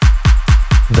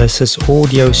This is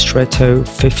Audio Stretto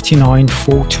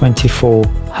 59424.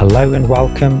 Hello and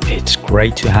welcome, it's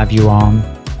great to have you on.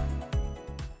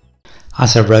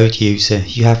 As a road user,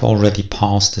 you have already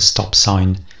passed the stop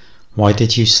sign. Why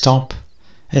did you stop?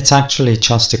 It's actually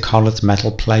just a colored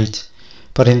metal plate,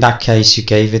 but in that case you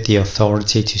gave it the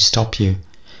authority to stop you.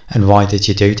 And why did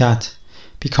you do that?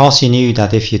 Because you knew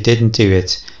that if you didn't do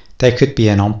it, there could be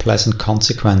an unpleasant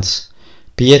consequence.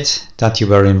 Be it that you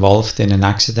were involved in an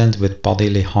accident with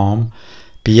bodily harm,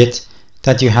 be it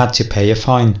that you had to pay a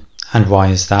fine. And why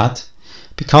is that?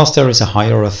 Because there is a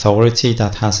higher authority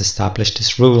that has established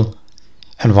this rule.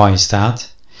 And why is that?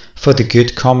 For the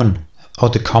good common, or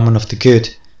the common of the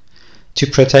good. To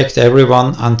protect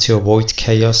everyone and to avoid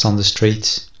chaos on the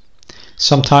streets.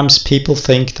 Sometimes people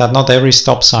think that not every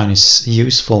stop sign is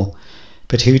useful,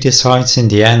 but who decides in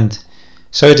the end?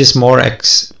 So it is more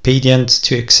expedient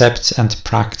to accept and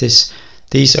practice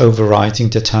these overriding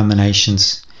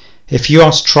determinations. If you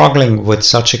are struggling with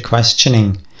such a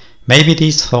questioning, maybe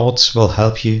these thoughts will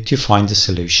help you to find a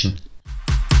solution.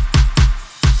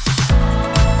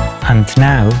 And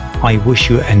now I wish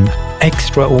you an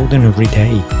extraordinary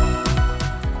day.